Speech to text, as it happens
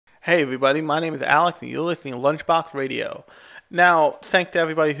Hey everybody, my name is Alex and you're listening to Lunchbox Radio. Now, thanks to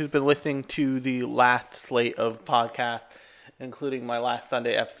everybody who's been listening to the last slate of podcasts, including my last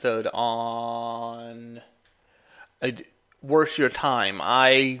Sunday episode on Worth Your Time.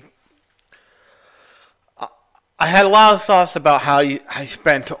 I had a lot of thoughts about how I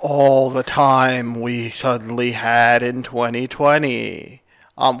spent all the time we suddenly had in 2020,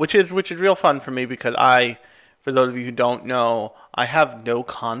 which is real fun for me because for those of you who don't know, I have no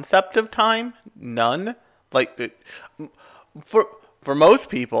concept of time, none. For most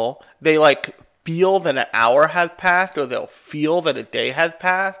people, they feel that an hour has passed, or they'll feel that a day has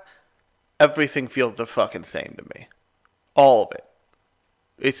passed. Everything feels the fucking same to me, all of it.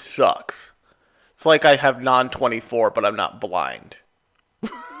 It sucks. It's like I have non-24, but I'm not blind.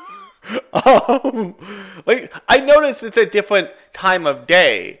 I notice it's a different time of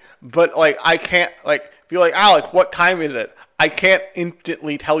day, but I can't if you're like, Alex, what time is it? I can't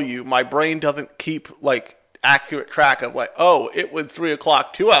instantly tell you. My brain doesn't keep accurate track of oh, it was 3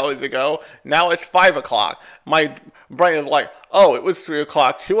 o'clock 2 hours ago. Now it's 5 o'clock. My brain is like, oh, it was 3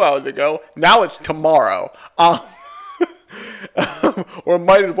 o'clock 2 hours ago. Now it's tomorrow. Or it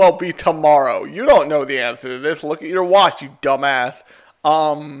might as well be tomorrow. You don't know the answer to this. Look at your watch, you dumbass.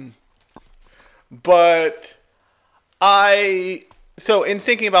 So in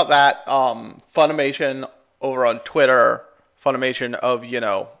thinking about that, Funimation over on Twitter, Funimation of,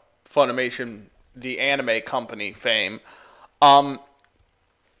 Funimation, the anime company fame,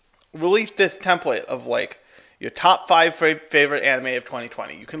 released this template of your top 5 favorite anime of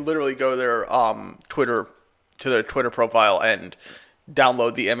 2020. You can literally go to their Twitter profile and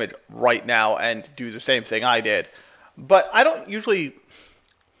download the image right now and do the same thing I did. But I don't usually,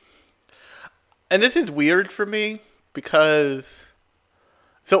 and this is weird for me because,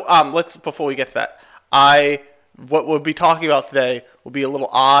 before we get to that, what we'll be talking about today will be a little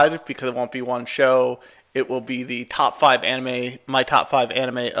odd because it won't be one show. It will be the my top 5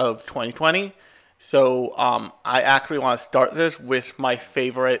 anime of 2020. So, I actually want to start this with my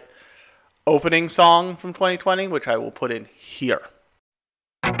favorite opening song from 2020, which I will put in here.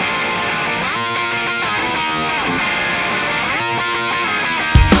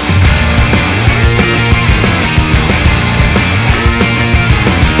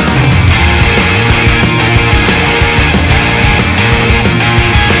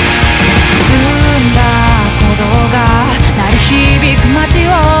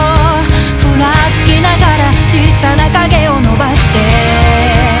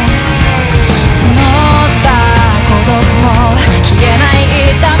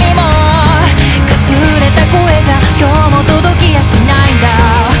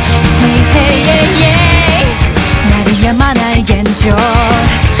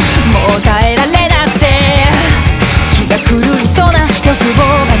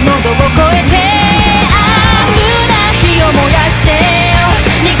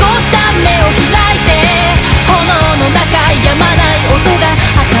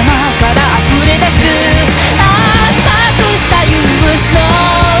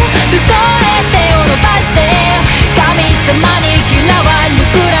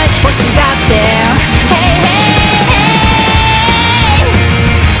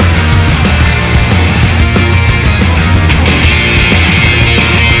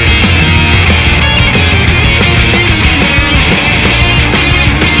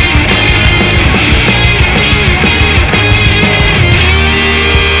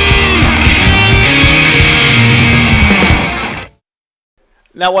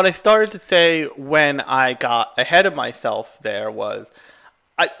 Now, what I started to say when I got ahead of myself there was,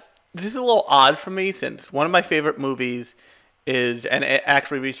 this is a little odd for me since one of my favorite movies is, and it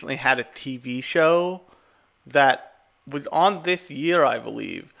actually recently had a TV show that was on this year, I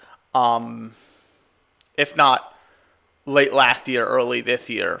believe, if not late last year, early this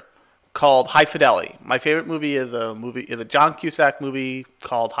year, called High Fidelity. My favorite movie is a John Cusack movie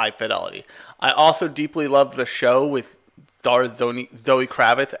called High Fidelity. I also deeply love the show with stars Zoe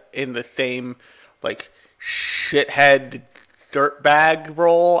Kravitz in the same shithead dirtbag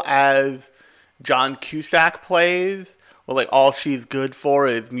role as John Cusack plays, where all she's good for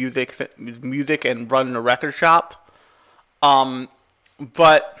is music and running a record shop. And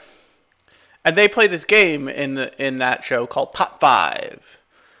they play this game in that show called Top 5.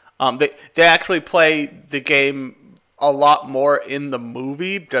 They actually play the game a lot more in the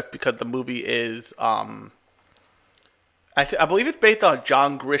movie just because the movie is I believe it's based on a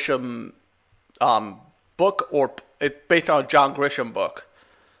John Grisham book, or it's based on a John Grisham book.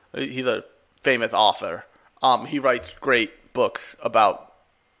 He's a famous author. He writes great books about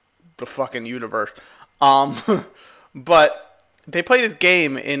the fucking universe. But they play this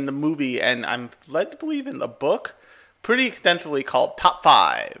game in the movie, and I'm led to believe in the book, pretty extensively, called Top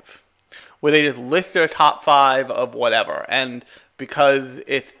 5, where they just list their top 5 of whatever. And because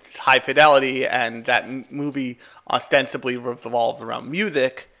it's high fidelity and that movie ostensibly revolves around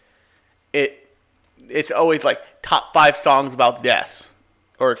music, it's always like top 5 songs about death,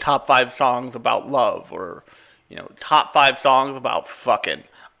 or top 5 songs about love, or top 5 songs about fucking.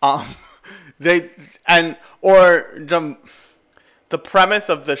 They and or the premise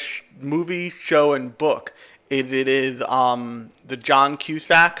of the movie, show, and book is it is the John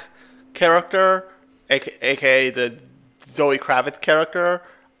Cusack character, aka the Zoe Kravitz character,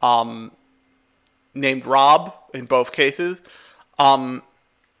 named Rob in both cases,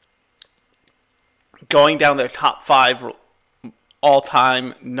 going down their top 5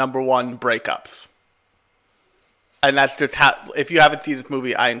 all-time number 1 breakups. And that's just if you haven't seen this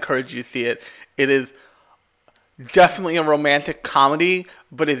movie, I encourage you to see it. It is definitely a romantic comedy,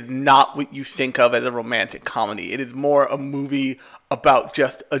 but it's not what you think of as a romantic comedy. It is more a movie about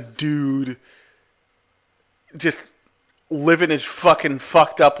just a dude just living his fucking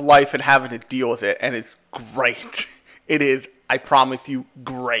fucked up life and having to deal with it, and it's great. It is, I promise you,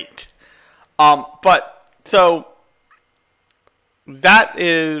 great. But so that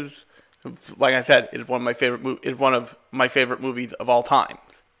is, like I said, is one of my favorite movies of all time.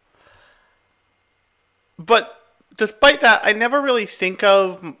 But despite that, I never really think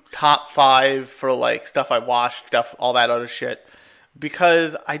of top 5 for like stuff I watched, all that other shit,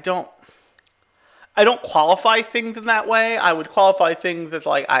 because I don't qualify things in that way. I would qualify things as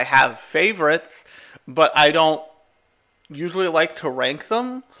like I have favorites, but I don't usually like to rank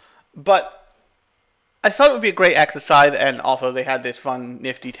them. But I thought it would be a great exercise, and also they had this fun,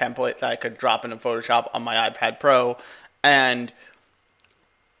 nifty template that I could drop into Photoshop on my iPad Pro and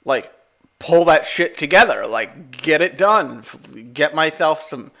like pull that shit together, like get it done, get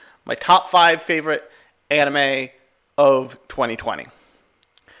myself my top 5 favorite anime of 2020.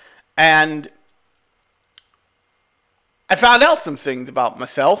 And I found out some things about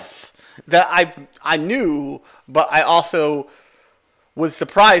myself that I knew, but I also was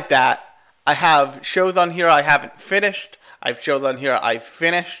surprised at. I have shows on here I haven't finished. I have shows on here I've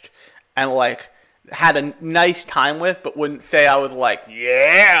finished and like had a nice time with, but wouldn't say I was like,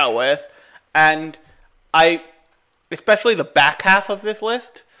 yeah, with. And especially the back half of this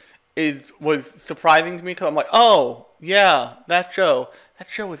list was surprising to me, because I'm like, oh yeah, that show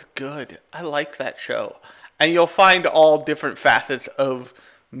was good. I like that show. And you'll find all different facets of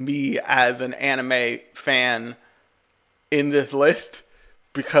me as an anime fan in this list,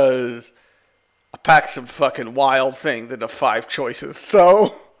 because I packed some fucking wild things into 5 choices.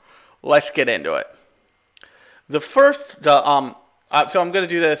 So let's get into it. So I'm gonna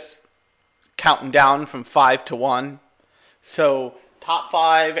do this counting down from 5 to 1. So top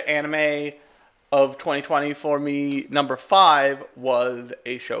 5 anime of 2020 for me. Number 5 was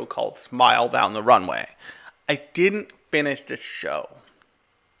a show called Smile Down the Runway. I didn't finish the show.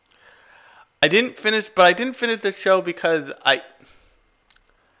 I didn't finish the show because I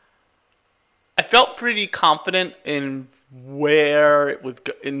felt pretty confident in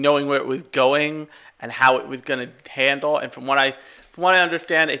in knowing where it was going and how it was going to handle. And from what I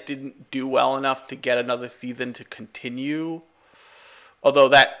understand, it didn't do well enough to get another season to continue. Although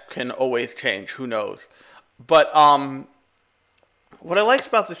that can always change, who knows. But what I liked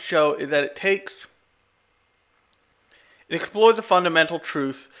about the show is that it explores the fundamental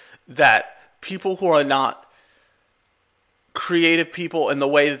truth that people who are not creative people in the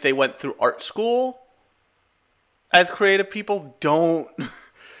way that they went through art school as creative people don't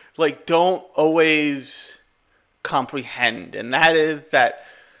always comprehend. And that is that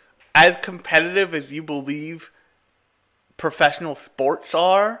as competitive as you believe professional sports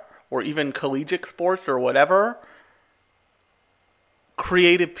are, or even collegiate sports or whatever,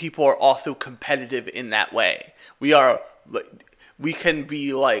 creative people are also competitive in that way. We can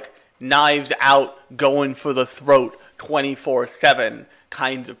be like knives out, going for the throat 24/7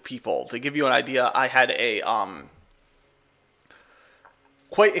 kinds of people. To give you an idea, I had a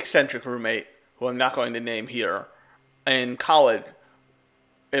quite eccentric roommate, who I'm not going to name here, in college.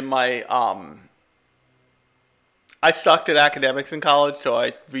 In my I sucked at academics in college, so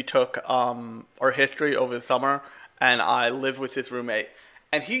I retook art history over the summer, and I lived with this roommate.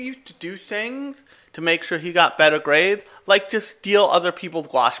 And he used to do things to make sure he got better grades, like just steal other people's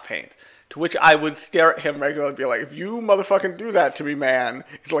gouache paint. To which I would stare at him regularly and be like, if you motherfucking do that to me, man.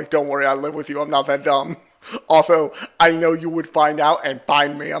 He's like, don't worry, I live with you, I'm not that dumb. Also, I know you would find out and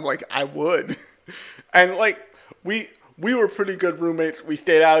find me. I'm like, I would. And like, we were pretty good roommates. We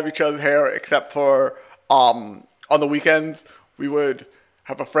stayed out of each other's hair, except for on the weekends. we would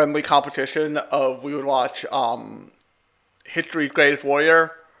have a friendly competition of we would watch History's Greatest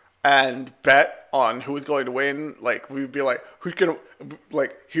Warrior and bet on who was going to win. Like we would be like, who's gonna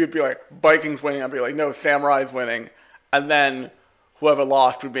like? He would be like, Vikings winning. I'd be like, no, Samurai's winning. And then whoever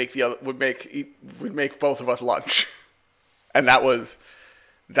lost would make would make both of us lunch, and that was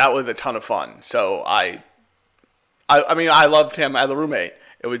a ton of fun. So I mean, I loved him as a roommate.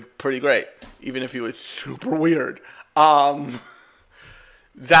 It was pretty great, even if he was super weird.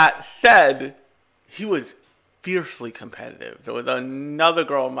 That said, he was fiercely competitive. There was another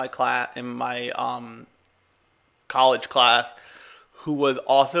girl in my college class, who was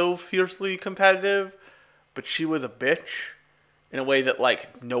also fiercely competitive, but she was a bitch in a way that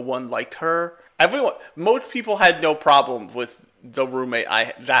like no one liked her. Most people had no problems with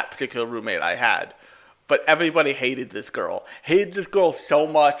that particular roommate I had, but everybody hated this girl. Hated this girl so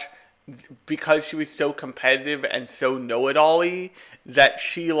much because she was so competitive and so know-it-all-y that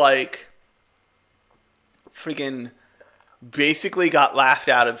she like freaking basically got laughed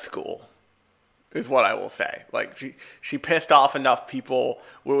out of school, is what I will say. Like she pissed off enough people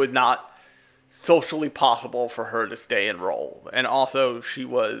where it was not socially possible for her to stay enrolled. And also she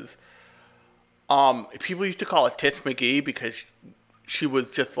was people used to call her Tits McGee because she was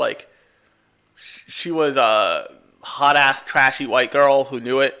just like she was a hot ass trashy white girl who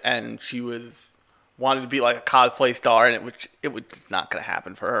knew it, and she wanted to be like a cosplay star, and it was not going to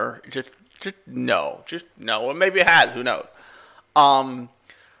happen for her. Just no. Or maybe it has, who knows.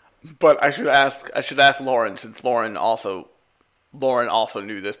 But I should ask Lauren, since Lauren also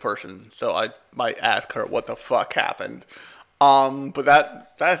knew this person, so I might ask her what the fuck happened. But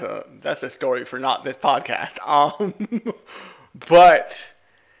that's a story for not this podcast. But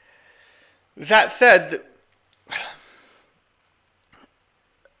that said,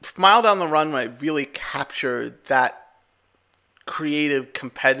 Smile Down the Runway really captured that creative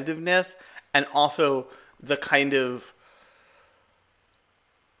competitiveness and also the kind of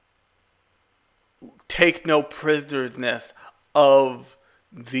take no prisonersness of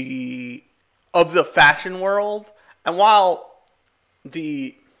the fashion world. And while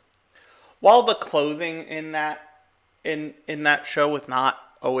the clothing in that show was not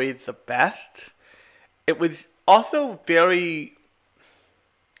always the best, it was also very.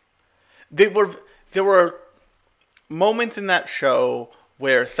 There were moments in that show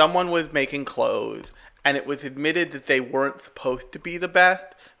where someone was making clothes and it was admitted that they weren't supposed to be the best,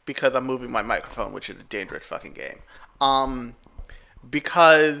 because I'm moving my microphone, which is a dangerous fucking game.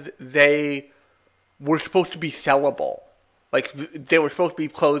 Because they were supposed to be sellable. Like, they were supposed to be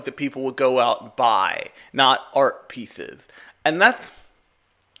clothes that people would go out and buy, not art pieces. And that's,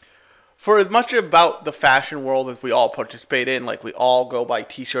 for as much about the fashion world as we all participate in, like we all go buy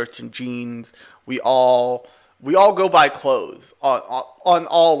t-shirts and jeans, we all go buy clothes on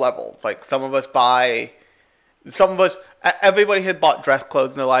all levels. Like everybody has bought dress clothes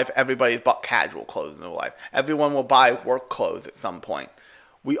in their life, everybody's bought casual clothes in their life. Everyone will buy work clothes at some point.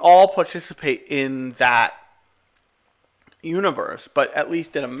 We all participate in that universe, but at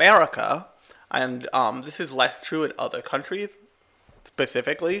least in America, and this is less true in other countries,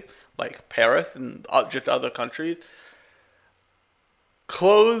 specifically, like Paris and just other countries,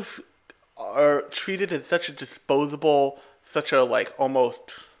 clothes are treated as such a disposable, such a like almost,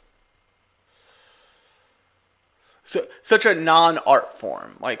 such a non-art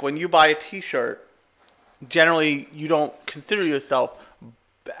form. Like when you buy a t-shirt, generally you don't consider yourself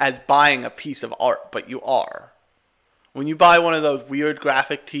as buying a piece of art, but you are. When you buy one of those weird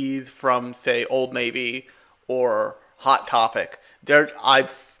graphic tees from, say, Old Navy or Hot Topic,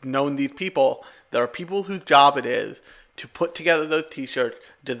 I've known these people. There are people whose job it is to put together those t-shirts,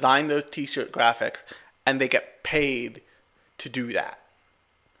 design those t-shirt graphics, and they get paid to do that.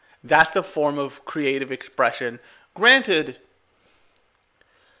 That's a form of creative expression. Granted,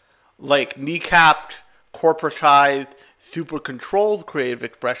 like kneecapped, corporatized, super controlled creative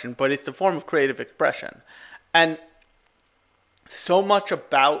expression, but it's a form of creative expression. And so much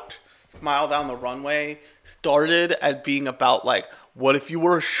about Smile Down the Runway started as being about, like, what if you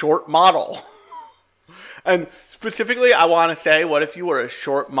were a short model? And specifically, I want to say, what if you were a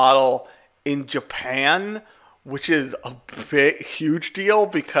short model in Japan, which is a huge deal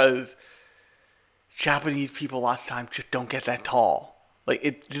because Japanese people lots of times just don't get that tall. Like,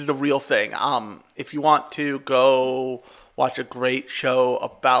 it is a real thing. If you want to go watch a great show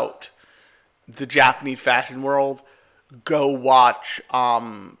about the Japanese fashion world, go watch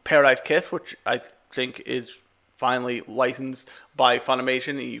Paradise Kiss, which I think is finally licensed by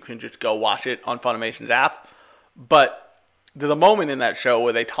Funimation. You can just go watch it on Funimation's app. But there's a moment in that show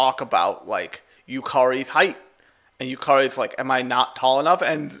where they talk about, like, Yukari's height. And Yukari's like, am I not tall enough?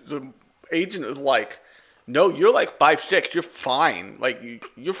 And the agent is like, no, you're like 5'6". You're fine. Like,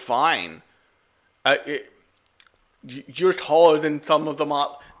 you're fine. You're taller than some of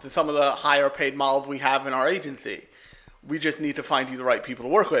the higher paid models we have in our agency. We just need to find you the right people to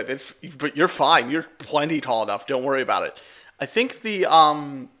work with. But you're fine. You're plenty tall enough. Don't worry about it. I think the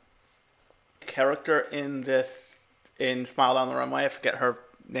character in Smile Down the Runway, I forget her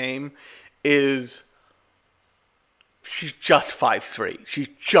name, she's just 5'3". She's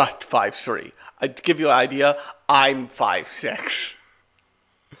just 5'3". To give you an idea, I'm 5'6".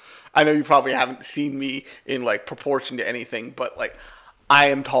 I know you probably haven't seen me in like proportion to anything, but like I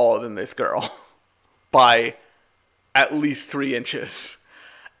am taller than this girl by at least 3 inches.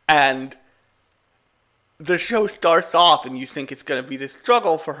 And the show starts off and you think it's going to be this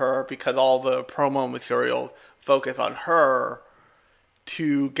struggle for her because all the promo materials focus on her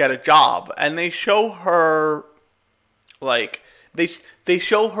to get a job. And they show her like they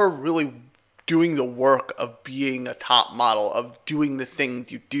show her really doing the work of being a top model, of doing the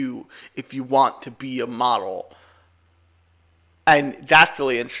things you do if you want to be a model. And that's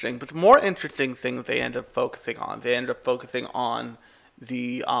really interesting. But the more interesting things they end up focusing on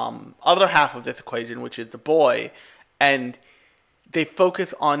the other half of this equation, which is the boy, and they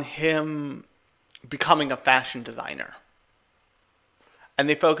focus on him becoming a fashion designer. And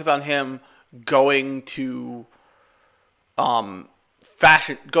they focus on him going to a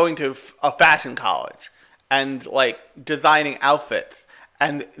fashion college and like designing outfits.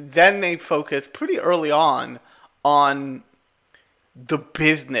 And then they focus pretty early on the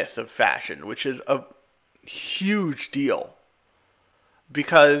business of fashion, which is a huge deal.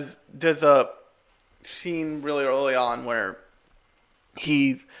 Because there's a scene really early on where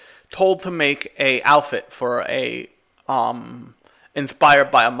he's told to make a outfit for a inspired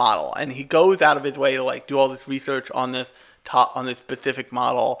by a model, and he goes out of his way to like do all this research on this specific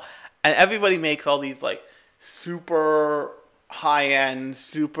model, and everybody makes all these like super high-end,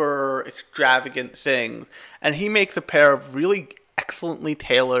 super extravagant things, and he makes a pair of really excellently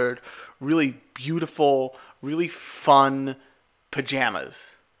tailored, really beautiful, really fun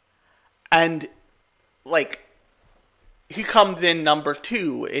pajamas. And like he comes in number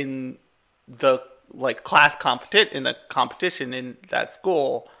 2 in the like in the competition in that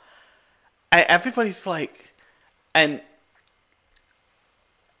school, and everybody's stunned. And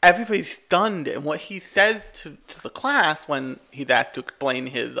what he says to the class when he's asked to explain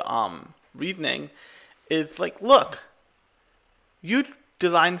his reasoning is like, look, you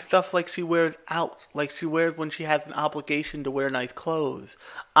design stuff like she wears out, like she wears when she has an obligation to wear nice clothes.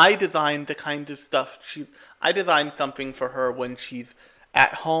 I designed the kind of stuff I designed something for her when she's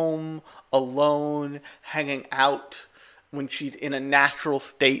at home, alone, hanging out, when she's in a natural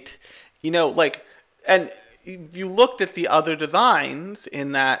state. You know, like, and if you looked at the other designs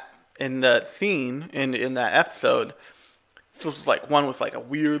in the scene, in that episode, this was like, one was like a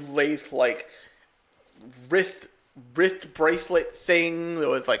weird lace, like, wrist bracelet thing. There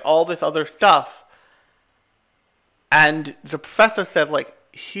was like all this other stuff. And the professor said, like,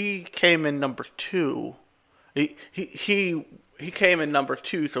 he came in number 2. He came in number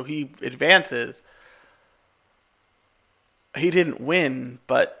 2, so he advances. He didn't win,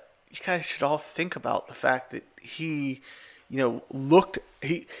 but you guys should all think about the fact that he, you know,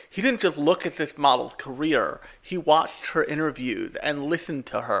 he didn't just look at this model's career. He watched her interviews and listened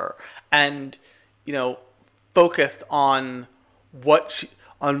to her and, you know, focused on what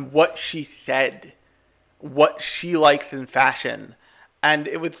she said, what she likes in fashion. And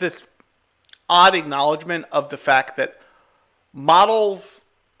it was this odd acknowledgement of the fact that models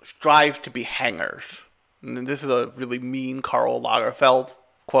strive to be hangers. And this is a really mean Karl Lagerfeld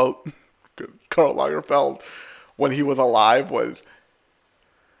quote. Karl Lagerfeld, when he was alive,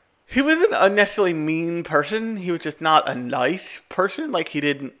 he wasn't a necessarily mean person. He was just not a nice person. Like, he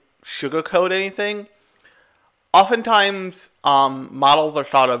didn't sugarcoat anything. Oftentimes, models are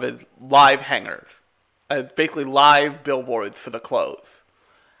thought of as live hangers, as basically live billboards for the clothes.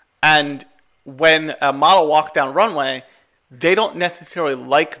 And when a model walks down a runway, they don't necessarily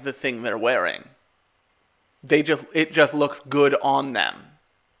like the thing they're wearing. It just looks good on them.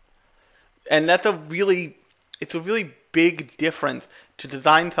 And it's a really big difference to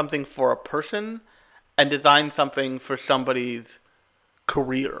design something for a person and design something for somebody's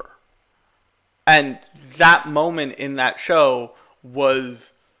career. And that moment in that show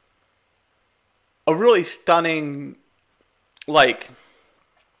was a really stunning, like,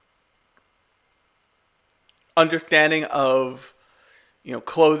 understanding of, you know,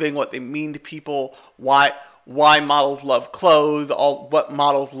 clothing, what they mean to people, why why models love clothes, all what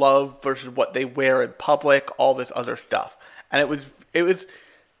models love versus what they wear in public, all this other stuff. And it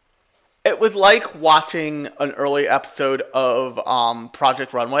was like watching an early episode of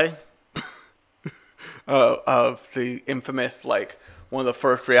Project Runway, of the infamous, like, one of the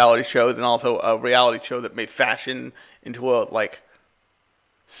first reality shows, and also a reality show that made fashion into a, like,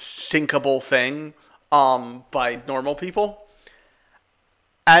 sinkable thing by normal people.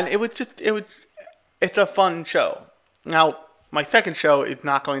 And it's a fun show. Now, my second show is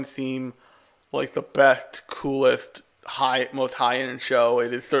not going to seem like the best, coolest, most high-end show.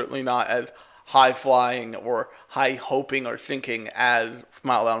 It is certainly not as high-flying or high-hoping or thinking as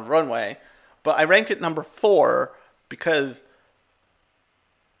Smile Down the Runway. But I ranked it number 4 because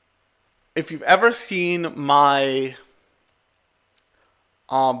if you've ever seen my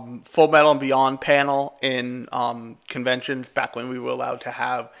Full Metal and Beyond panel in conventions, back when we were allowed to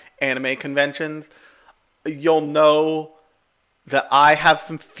have anime conventions, you'll know that I have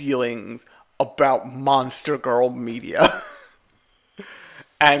some feelings about Monster Girl media.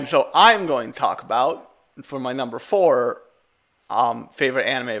 And so I'm going to talk about, for my number 4 favorite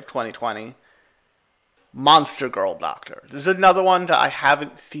anime of 2020, Monster Girl Doctor. There's another one that I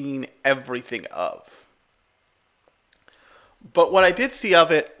haven't seen everything of. But what I did see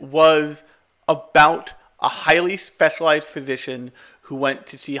of it was about a highly specialized physician who went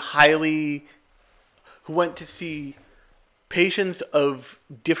to see patients of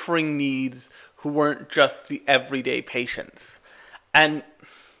differing needs who weren't just the everyday patients. And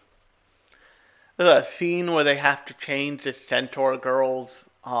there's a scene where they have to change the Centaur girl's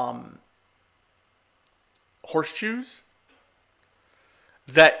horseshoes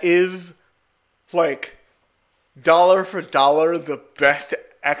that is, like, dollar for dollar the best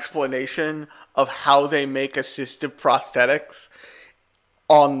explanation of how they make assistive prosthetics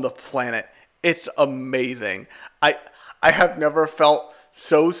on the planet. It's amazing. I have never felt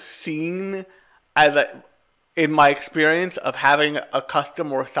so seen in my experience of having a custom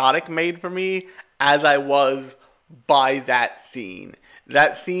orthotic made for me as I was by that scene.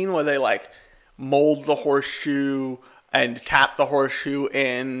 That scene where they, like, mold the horseshoe and tap the horseshoe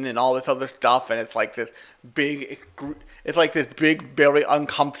in and all this other stuff, and it's like this big, very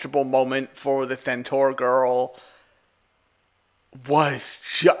uncomfortable moment for the Centaur girl. That's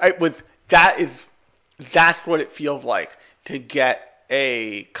what it feels like to get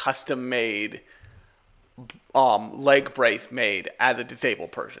a custom-made leg brace made as a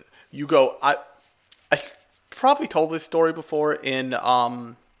disabled person. You go, I probably told this story before in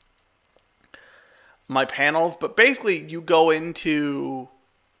my panels, but basically you go to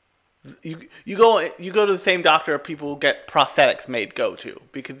the same doctor people get prosthetics made go to,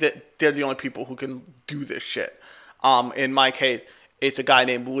 because they're the only people who can do this shit. In my case, it's a guy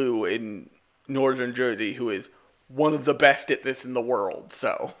named Lou in Northern Jersey who is one of the best at this in the world.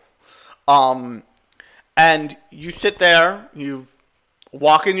 So, and you sit there, you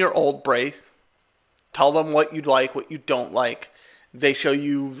walk in your old brace, tell them what you like, what you don't like. They show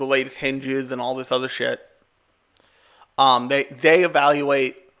you the latest hinges and all this other shit. They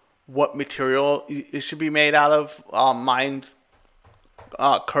evaluate what material it should be made out of. Mine's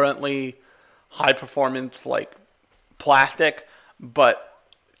currently high performance, like, plastic, but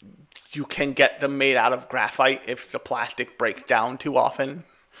you can get them made out of graphite if the plastic breaks down too often,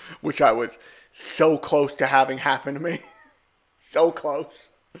 which I was so close to having happen to me. So close.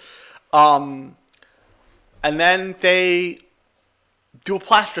 And then they do a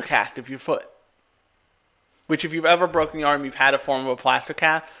plaster cast of your foot. Which, if you've ever broken your arm, you've had a form of a plaster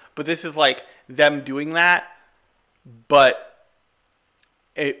cast. But this is like them doing that, but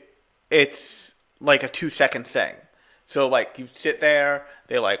it's like a 2-second thing. So, like, you sit there,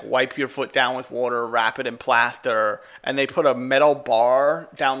 they, like, wipe your foot down with water, wrap it in plaster, and they put a metal bar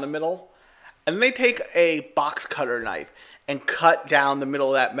down the middle. And they take a box cutter knife and cut down the middle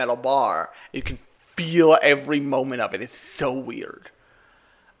of that metal bar. You can feel every moment of it. It's so weird.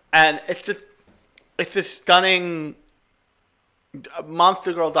 And it's this stunning...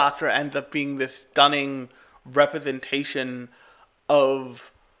 Monster Girl Doctor ends up being this stunning representation of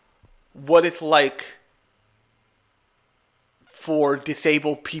what it's like for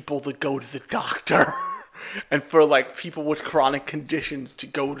disabled people to go to the doctor. And for, like, people with chronic conditions to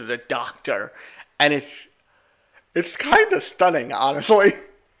go to the doctor. And it's kind of stunning, honestly.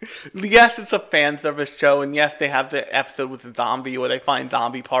 Yes, it's a fan service show, and yes, they have the episode with the zombie where they find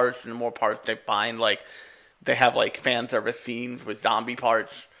zombie parts, and the more parts they find, like, they have, like, fan service scenes with zombie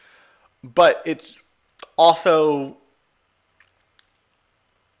parts. But it's also...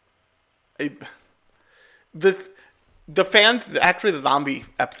 the fans, actually the zombie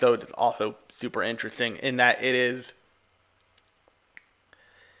episode is also super interesting in that it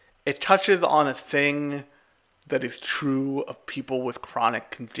touches on a thing that is true of people with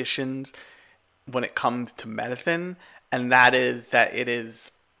chronic conditions when it comes to medicine, and that is that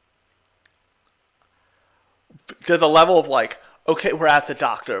there's a level of like, okay, we're at the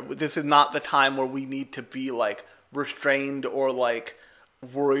doctor. This is not the time where we need to be like restrained or like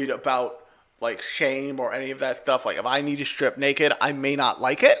worried about like shame or any of that stuff. Like if I need to strip naked, I may not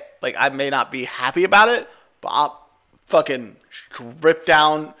like it. Like I may not be happy about it, but I'll fucking strip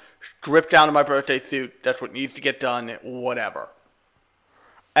down to my birthday suit. That's what needs to get done. Whatever.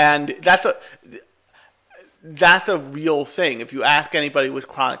 And that's a real thing. If you ask anybody with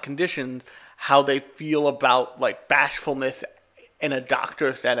chronic conditions how they feel about like bashfulness in a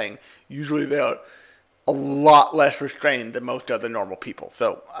doctor setting, usually they're a lot less restrained than most other normal people.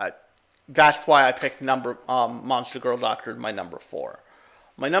 So that's why I picked Monster Girl Doctor as my number 4.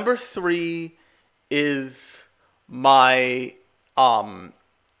 My number 3 is my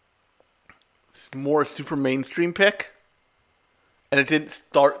more super mainstream pick, and it didn't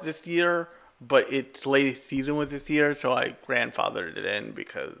start this year, but its latest season was this year, so I grandfathered it in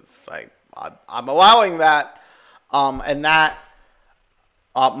because I'm allowing that. And that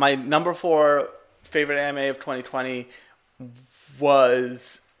my number 4 favorite anime of 2020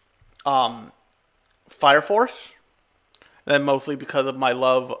 was Fire Force, and mostly because of my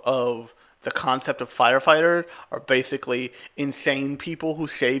love of the concept of firefighters are basically insane people who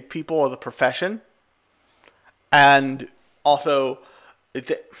save people as a profession. And also,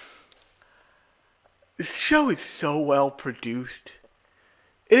 this show is so well produced.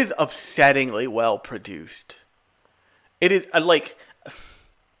 It is upsettingly well produced. It is like,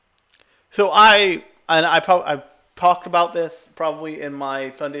 so I've talked about this probably in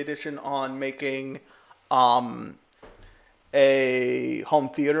my Sunday edition on making a home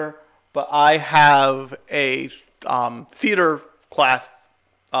theater, but I have a theater class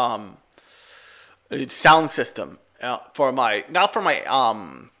sound system for my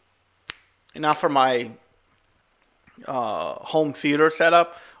home theater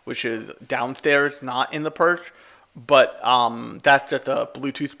setup, which is downstairs, not in the perch. But that's just a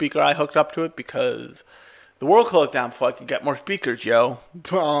Bluetooth speaker I hooked up to it because the world closed down before I could get more speakers, yo.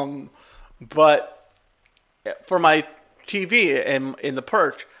 But for my TV in the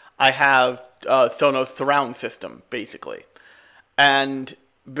perch, I have Sonos surround system, basically. And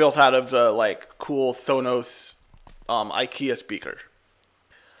built out of the like cool Sonos IKEA speakers.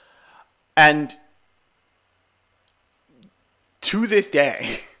 And to this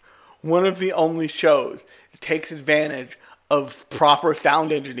day, one of the only shows that takes advantage of proper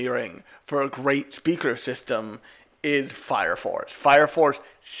sound engineering for a great speaker system is Fire Force. Fire Force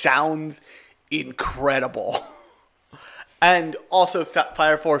sounds incredible. And also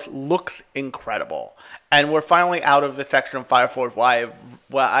Fire Force looks incredible. And we're finally out of the section of Fire Force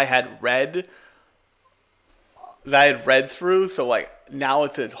where I had read through, so like now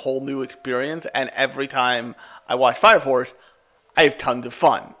it's a whole new experience, and every time I watch Fire Force, I have tons of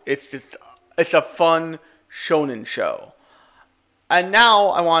fun. It's a fun shonen show. And now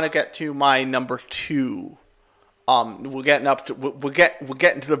I want to get to my number 2. We're getting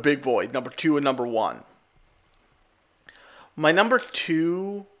to the big boys, number 2 and number 1. My number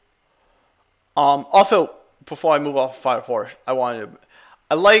 2. Also, before I move off Fire Force, I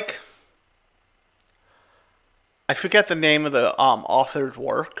forget the name of the author's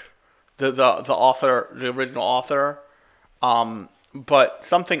work, the original author, but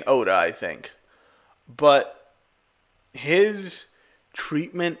something Oda, I think. But his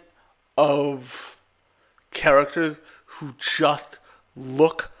treatment of characters who just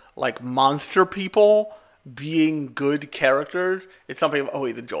look like monster people being good characters is something I've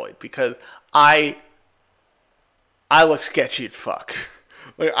always enjoyed, because I look sketchy as fuck.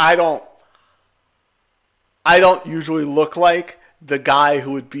 Like I don't usually look like the guy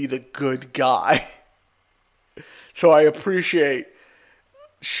who would be the good guy. So I appreciate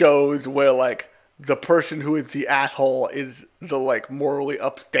shows where like the person who is the asshole is the like morally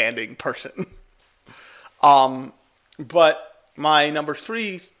upstanding person. But my number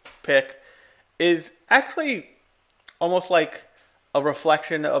 3 pick is actually almost like a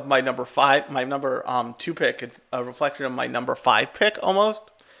reflection of my number 5. My number 2 pick is a reflection of my number 5 pick almost,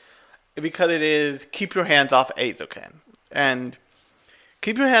 because it is Keep Your Hands Off Eizouken. And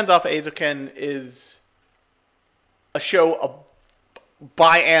Keep Your Hands Off Eizouken is a show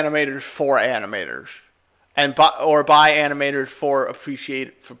by animators for animators, and by animators for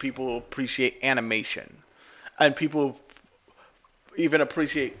people who appreciate animation, and people who even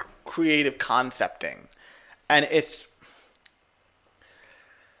appreciate creative concepting. And it's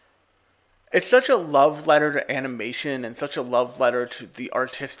it's such a love letter to animation and such a love letter to the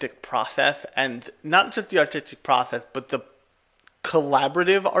artistic process, and not just the artistic process, but the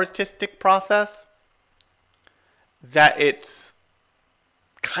collaborative artistic process, that it's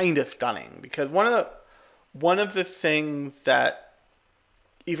kind of stunning. Because one of the things that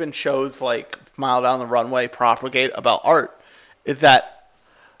even shows like Mile Down the Runway propagate about art is that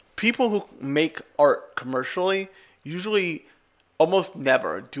people who make art commercially usually almost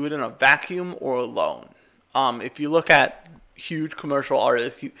never do it in a vacuum or alone. If you look at huge commercial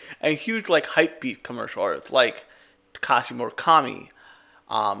artists and huge like hype beat commercial artists like Takashi Murakami,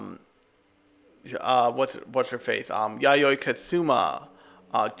 what's her face, Yayoi Katsuma,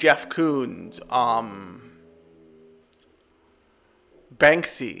 Jeff Koons,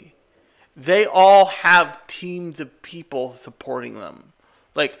 Banksy, they all have teams of people supporting them.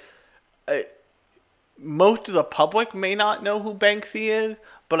 Like, most of the public may not know who Banksy is,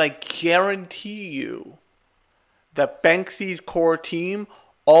 but I guarantee you that Banksy's core team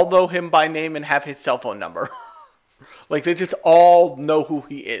all know him by name and have his cell phone number. Like, they just all know who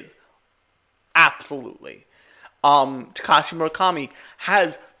he is. Absolutely. Takashi Murakami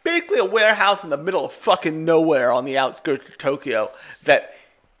has basically a warehouse in the middle of fucking nowhere on the outskirts of Tokyo that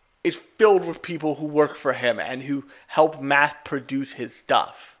is filled with people who work for him and who help mass produce his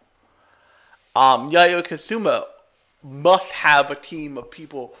stuff. Yayoi Kusama must have a team of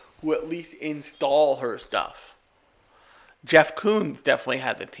people who at least install her stuff. Jeff Koons definitely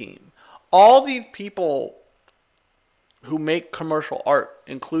has a team. All these people who make commercial art,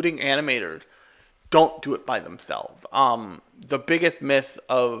 including animators, don't do it by themselves. The biggest myth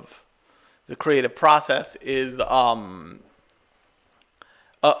of the creative process is of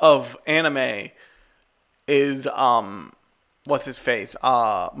anime is what's his face?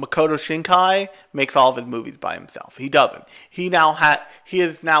 Makoto Shinkai makes all of his movies by himself. He doesn't. He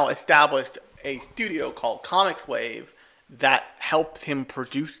has now established a studio called Comics Wave that helps him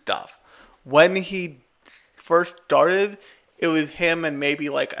produce stuff. When he first started, it was him and maybe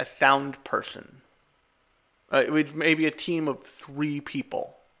like a sound person. It was maybe a team of 3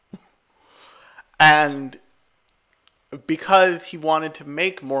 people. And because he wanted to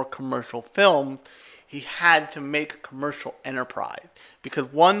make more commercial films, he had to make a commercial enterprise.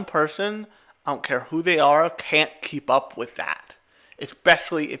 Because one person, I don't care who they are, can't keep up with that.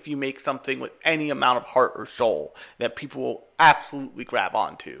 Especially if you make something with any amount of heart or soul that people will absolutely grab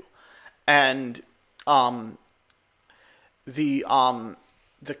onto. And the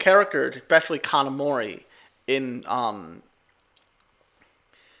characters, especially Kanamori, in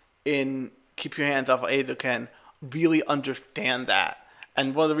Keep Your Hands Off of Eizouken, really understand that.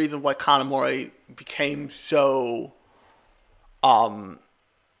 And one of the reasons why Kanamori became so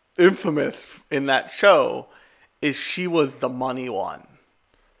infamous in that show is she was the money one.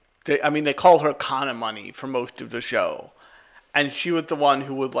 They called her Kana Money for most of the show. And she was the one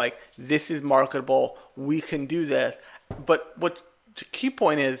who was like, this is marketable, we can do this. But what the key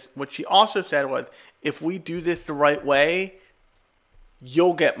point is, what she also said was, if we do this the right way,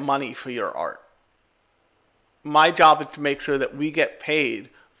 you'll get money for your art. My job is to make sure that we get paid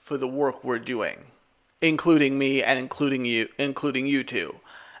for the work we're doing, including me and including you two.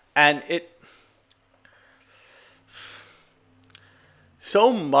 And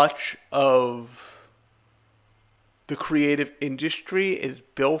so much of the creative industry is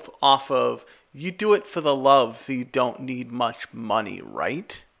built off of, you do it for the love so you don't need much money,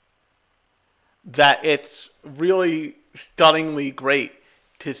 right? That it's really stunningly great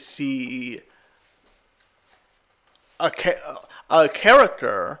to see a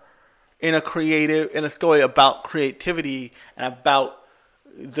character in a story about creativity and about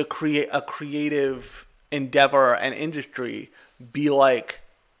a creative endeavor and industry be like,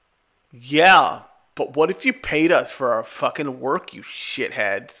 yeah, but what if you paid us for our fucking work, you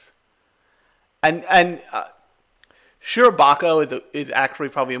shitheads? And Shirobako is actually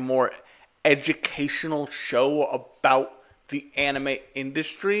probably a more educational show about the anime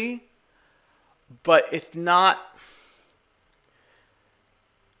industry, but it's not.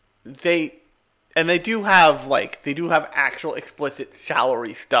 They do have actual explicit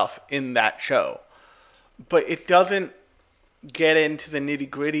salary stuff in that show, but it doesn't get into the nitty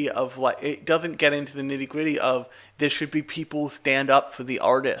gritty of there should be people who stand up for the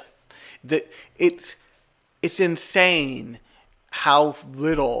artists. That it's insane how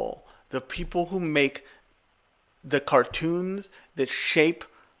little the people who make the cartoons that shape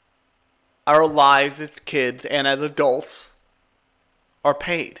our lives as kids and as adults are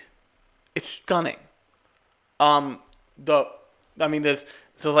paid. It's stunning. There's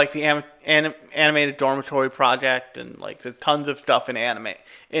So like the animated dormitory project, and like there's tons of stuff in anime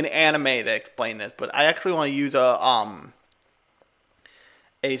that explain this. But I actually want to use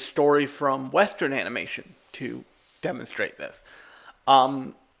a story from Western animation to demonstrate this.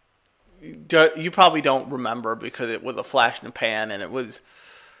 Um, you probably don't remember because it was a flash in the pan, and it was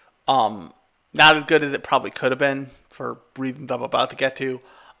not as good as it probably could have been for reasons I'm about to get to.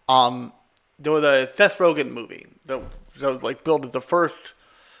 Um, there was a Seth Rogen movie that was like billed as the first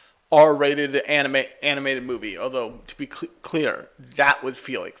R-rated animated movie. Although to be clear, that was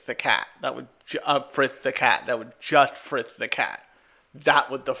Felix the cat. That was Fritz the cat. That was just Fritz the cat. That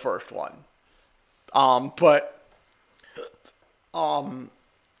was the first one. But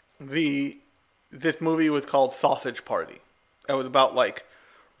this movie was called Sausage Party. It was about like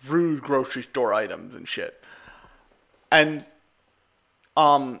rude grocery store items and shit. And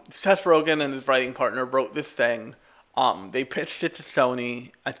Seth Rogen and his writing partner wrote this thing. They pitched it to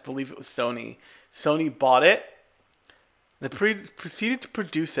Sony. I believe it was Sony. Sony bought it. They proceeded to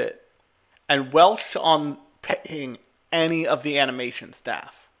produce it and welched on paying any of the animation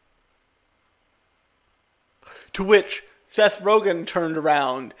staff. To which Seth Rogen turned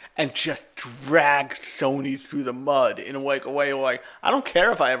around and just dragged Sony through the mud in a way like, I don't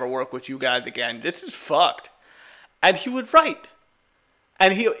care if I ever work with you guys again. This is fucked. And he was right.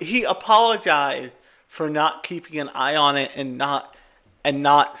 And he apologized for not keeping an eye on it and not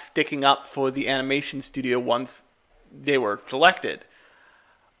sticking up for the animation studio once they were selected.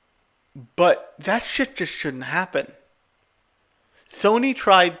 But that shit just shouldn't happen. Sony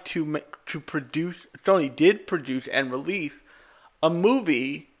did produce and release a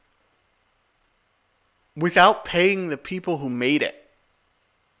movie without paying the people who made it.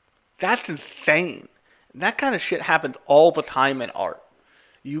 That's insane. That kind of shit happens all the time in art.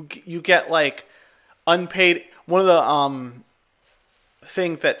 You get like unpaid. One of the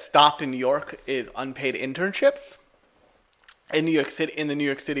things that stopped in New York is unpaid internships. In the New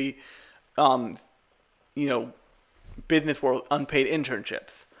York City, business world, unpaid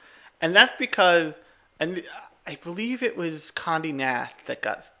internships, and that's because, and I believe it was Condé Nast that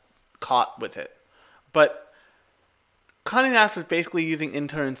got caught with it, but Condé Nast was basically using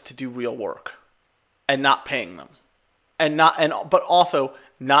interns to do real work, and not paying them, but also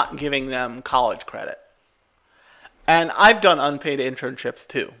not giving them college credit. And I've done unpaid internships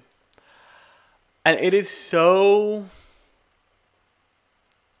too, and it is so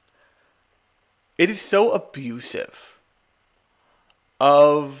abusive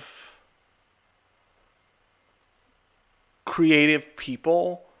of creative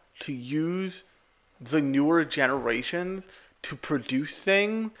people to use the newer generations to produce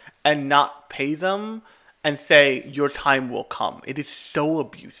things and not pay them and say your time will come. It is so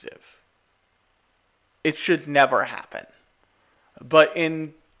abusive. It should never happen. But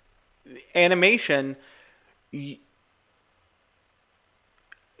in animation,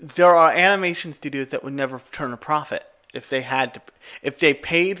 there are animation studios that would never turn a profit if they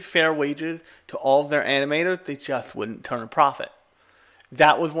paid fair wages to all of their animators. They just wouldn't turn a profit.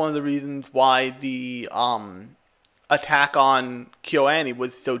 That was one of the reasons why the attack on KyoAni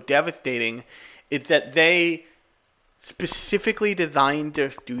was so devastating. Is that they specifically designed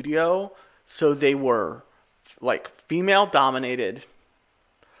their studio so they were like female dominated,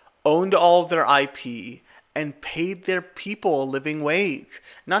 owned all of their IP, and paid their people a living wage.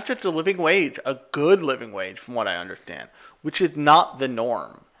 Not just a living wage, a good living wage, from what I understand, which is not the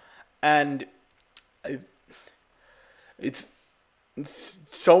norm. And it's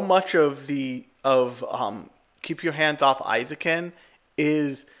so much of Keep Your Hands Off Eizouken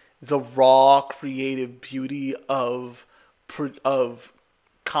is the raw creative beauty of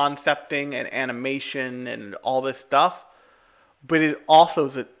concepting and animation and all this stuff. But it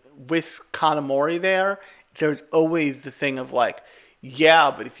also, with Kanamori there's always the thing of like, yeah,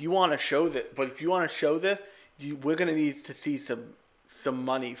 but if you want to show this, we're going to need to see some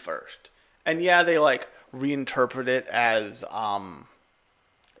money first. And yeah, they like reinterpret it as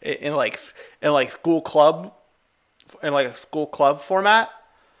in a school club format,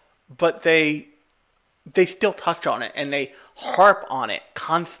 but they still touch on it and they harp on it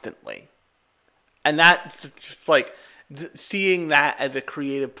constantly. And that's just like seeing that as a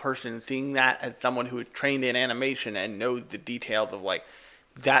creative person, seeing that as someone who is trained in animation and knows the details of like,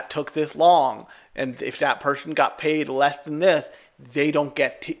 that took this long, and if that person got paid less than this, they don't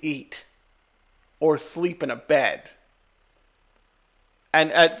get to eat or sleep in a bed.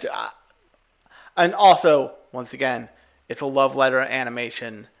 And also, once again, it's a love letter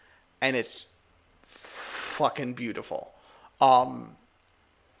animation, and it's fucking beautiful.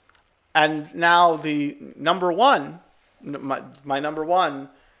 And now the number one my number one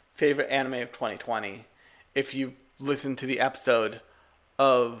favorite anime of 2020. If you listen to the episode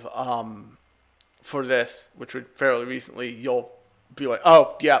of for this, which was fairly recently, you'll be like,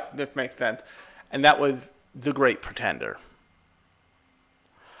 oh yeah, this makes sense. And that was The Great Pretender.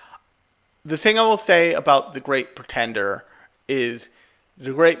 The thing I will say about The Great Pretender is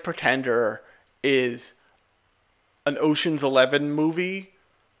The Great Pretender is an Ocean's 11 movie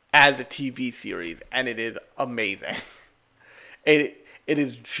as a TV series, and it is amazing. It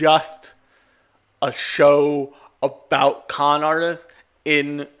is just a show about con artists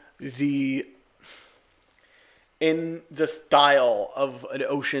in the style of an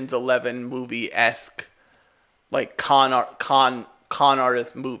Ocean's 11 movie-esque, like con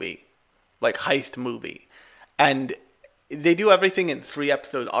artist movie, like heist movie, and they do everything in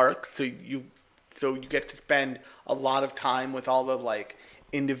 3-episode arcs. So you get to spend a lot of time with all the like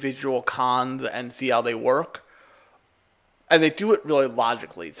individual cons and see how they work, and they do it really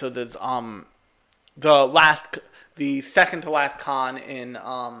logically. So there's the second to last con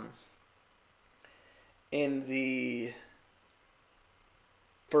in the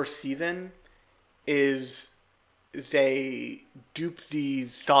first season is they dupe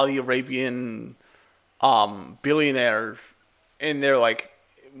these Saudi Arabian billionaires, and they're like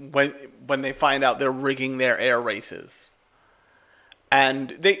when they find out they're rigging their air races, and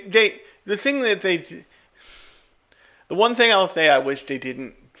the one thing I'll say I wish they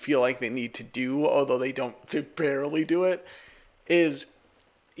didn't feel like they need to do, although they barely do it, is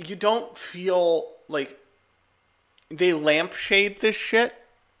you don't feel like they lampshade this shit.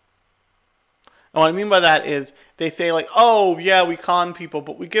 And what I mean by that is they say like, oh yeah, we con people,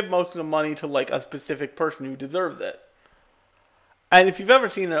 but we give most of the money to like a specific person who deserves it. And if you've ever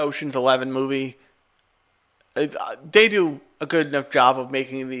seen an Ocean's 11 movie, they do a good enough job of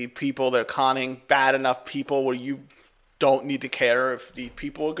making the people they're conning bad enough people where you don't need to care if the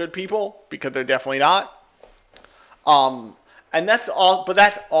people are good people, because they're definitely not. And that's all, but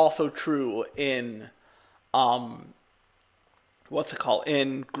that's also true in what's it called,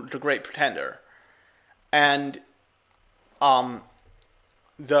 in The Great Pretender. And so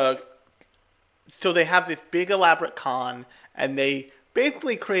they have this big elaborate con, and they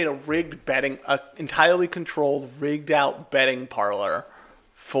basically create a entirely controlled, rigged out betting parlor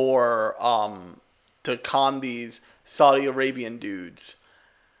for to con these Saudi Arabian dudes.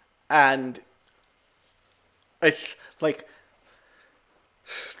 And it's like,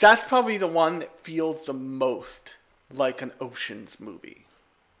 that's probably the one that feels the most like an Ocean's movie.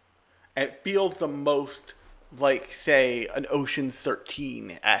 It feels the most like, say, an Ocean's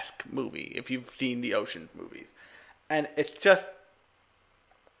 13-esque movie, if you've seen the Ocean's movies. And it's just,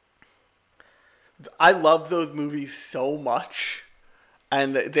 I love those movies so much,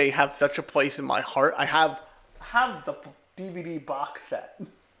 and they have such a place in my heart. I have the DVD box set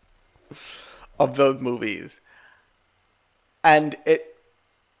of those movies, and it's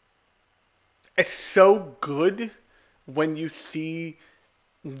so good when you see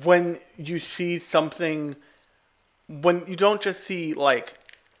something, when you don't just see like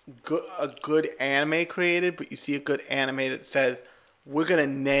a good anime created, but you see a good anime that says, we're gonna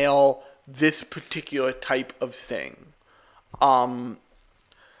nail this particular type of thing.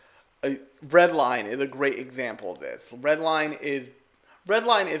 Redline is a great example of this. Redline is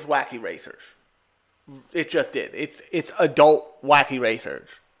Wacky Racers. It just is. It's adult Wacky Racers.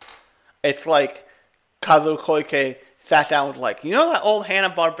 It's like Kazuo Koike sat down and was like, you know that old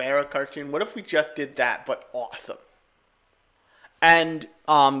Hanna-Barbera cartoon? What if we just did that, but awesome? And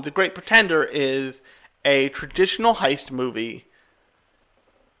The Great Pretender is a traditional heist movie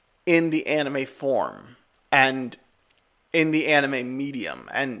in the anime form and in the anime medium.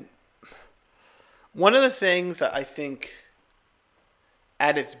 And one of the things that I think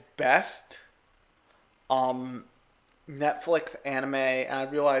at its best, Netflix anime, and I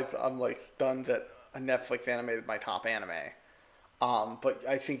realize I'm like stunned that a Netflix anime is my top anime, but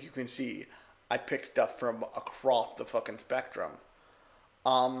I think you can see I pick stuff from across the fucking spectrum,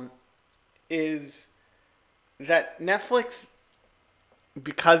 is that Netflix,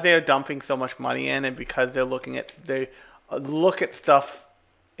 because they're dumping so much money in, and because they look at stuff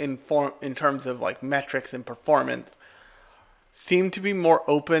in terms of like metrics and performance, seem to be more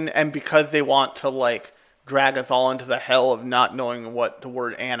open, and because they want to like drag us all into the hell of not knowing what the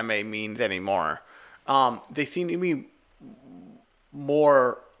word anime means anymore, they seem to be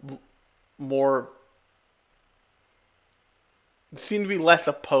seem to be less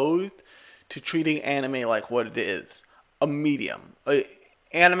opposed to treating anime like what it is, a medium.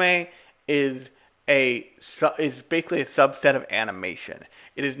 Anime is basically a subset of animation.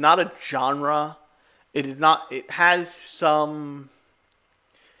 It is not a genre. it is not. It has some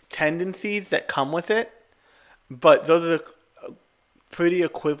tendencies that come with it, but those are pretty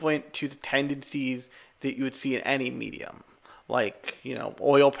equivalent to the tendencies that you would see in any medium. Like,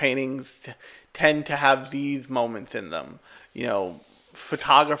 oil paintings tend to have these moments in them.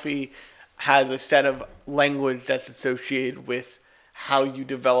 Photography has a set of language that's associated with how you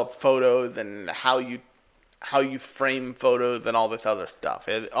develop photos and how you frame photos and all this other stuff.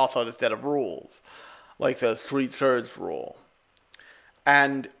 It also has a set of rules, like the 3/3 rule.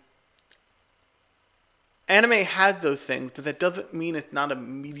 And anime has those things, but that doesn't mean it's not a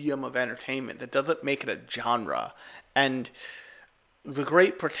medium of entertainment. That doesn't make it a genre. And The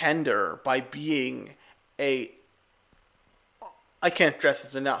Great Pretender, by being I can't stress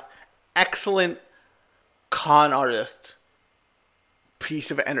this enough, excellent con artist piece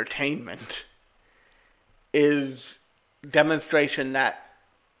of entertainment, is demonstration that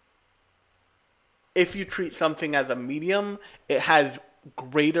if you treat something as a medium, it has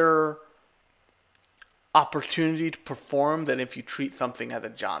greater opportunity to perform than if you treat something as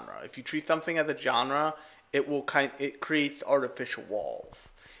a genre. If you treat something as a genre, it creates artificial walls.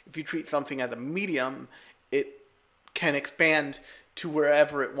 If you treat something as a medium, it can expand to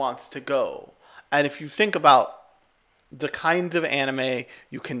wherever it wants to go. And if you think about the kinds of anime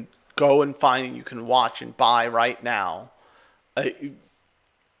you can go and find and you can watch and buy right now,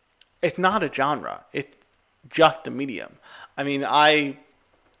 it's not a genre. It's just a medium. I mean, I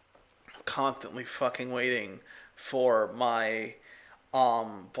constantly fucking waiting for my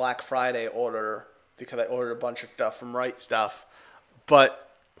Black Friday order because I ordered a bunch of stuff from Right Stuff. But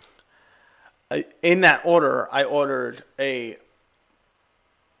in that order, I ordered a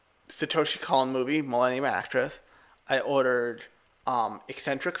Satoshi Kon movie, Millennium Actress. I ordered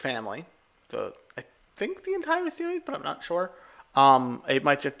Eccentric Family, I think the entire series, but I'm not sure. It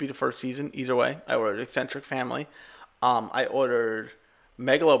might just be the first season. Either way, I ordered Eccentric Family. I ordered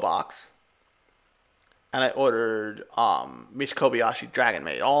Megalobox. And I ordered Miss Kobayashi Dragon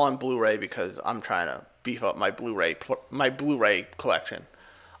Maid, all on Blu-ray because I'm trying to beef up my Blu-ray collection.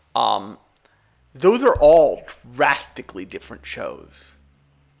 Those are all drastically different shows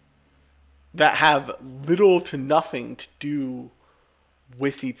that have little to nothing to do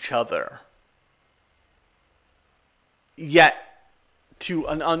with each other. Yet,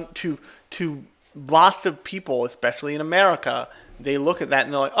 to lots of people, especially in America, they look at that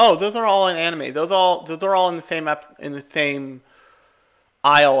and they're like, "Oh, those are all in anime. Those are all in the same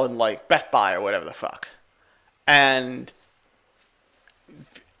aisle in like Best Buy or whatever the fuck." And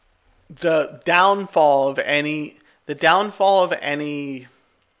the downfall of any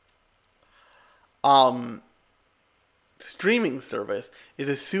streaming service is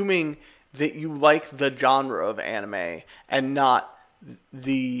assuming that you like the genre of anime and not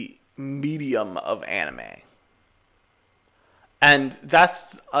the medium of anime. And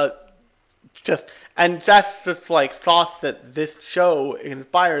that's just like thoughts that this show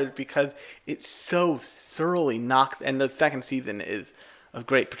inspires because it's so thoroughly knocked. And the second season of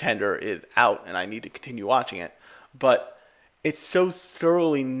Great Pretender is out, and I need to continue watching it. But it so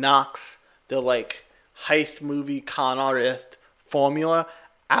thoroughly knocks the like heist movie con artist formula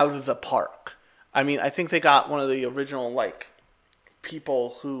out of the park. I mean, I think they got one of the original like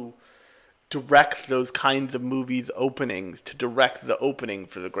people who direct those kinds of movies openings to direct the opening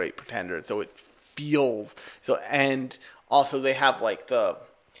for The Great Pretender, so it feels so. And also they have like the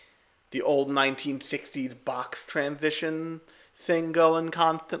old 1960s box transition thing going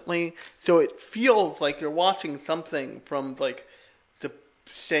constantly, so it feels like you're watching something from like the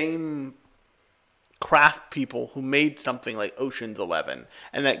same craft people who made something like Ocean's 11,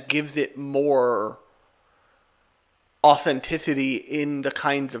 and that gives it more authenticity in the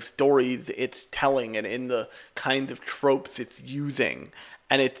kinds of stories it's telling and in the kinds of tropes it's using.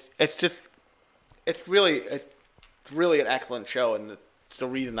 And it's really an excellent show, and it's the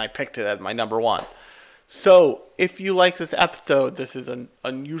reason I picked it as my number one. So if you like this episode, this is an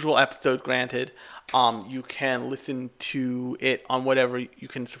unusual episode, granted. You can listen to it on whatever, you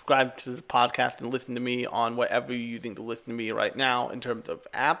can subscribe to the podcast and listen to me on whatever you're using to listen to me right now in terms of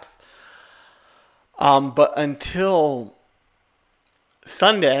apps. But until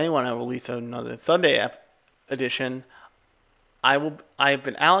Sunday, when I release another Sunday edition, I've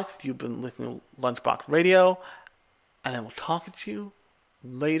been Alex. You've been listening to Lunchbox Radio, and I will talk to you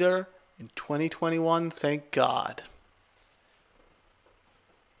later in 2021. Thank God.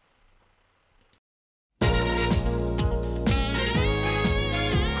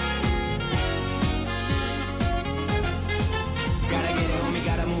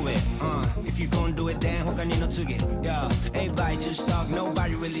 If you gon' do it, then 他にの次 Yeah, everybody just talk,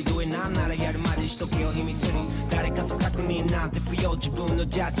 nobody really do it. Now I'm not a yet にしとけよ秘密に誰かと確認なんて不要自分の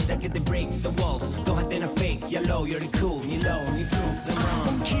ジャッジだけで break the walls ド派手なフェイクやろうより cool にローに prove them wrong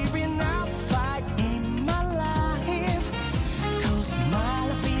I'm keeping up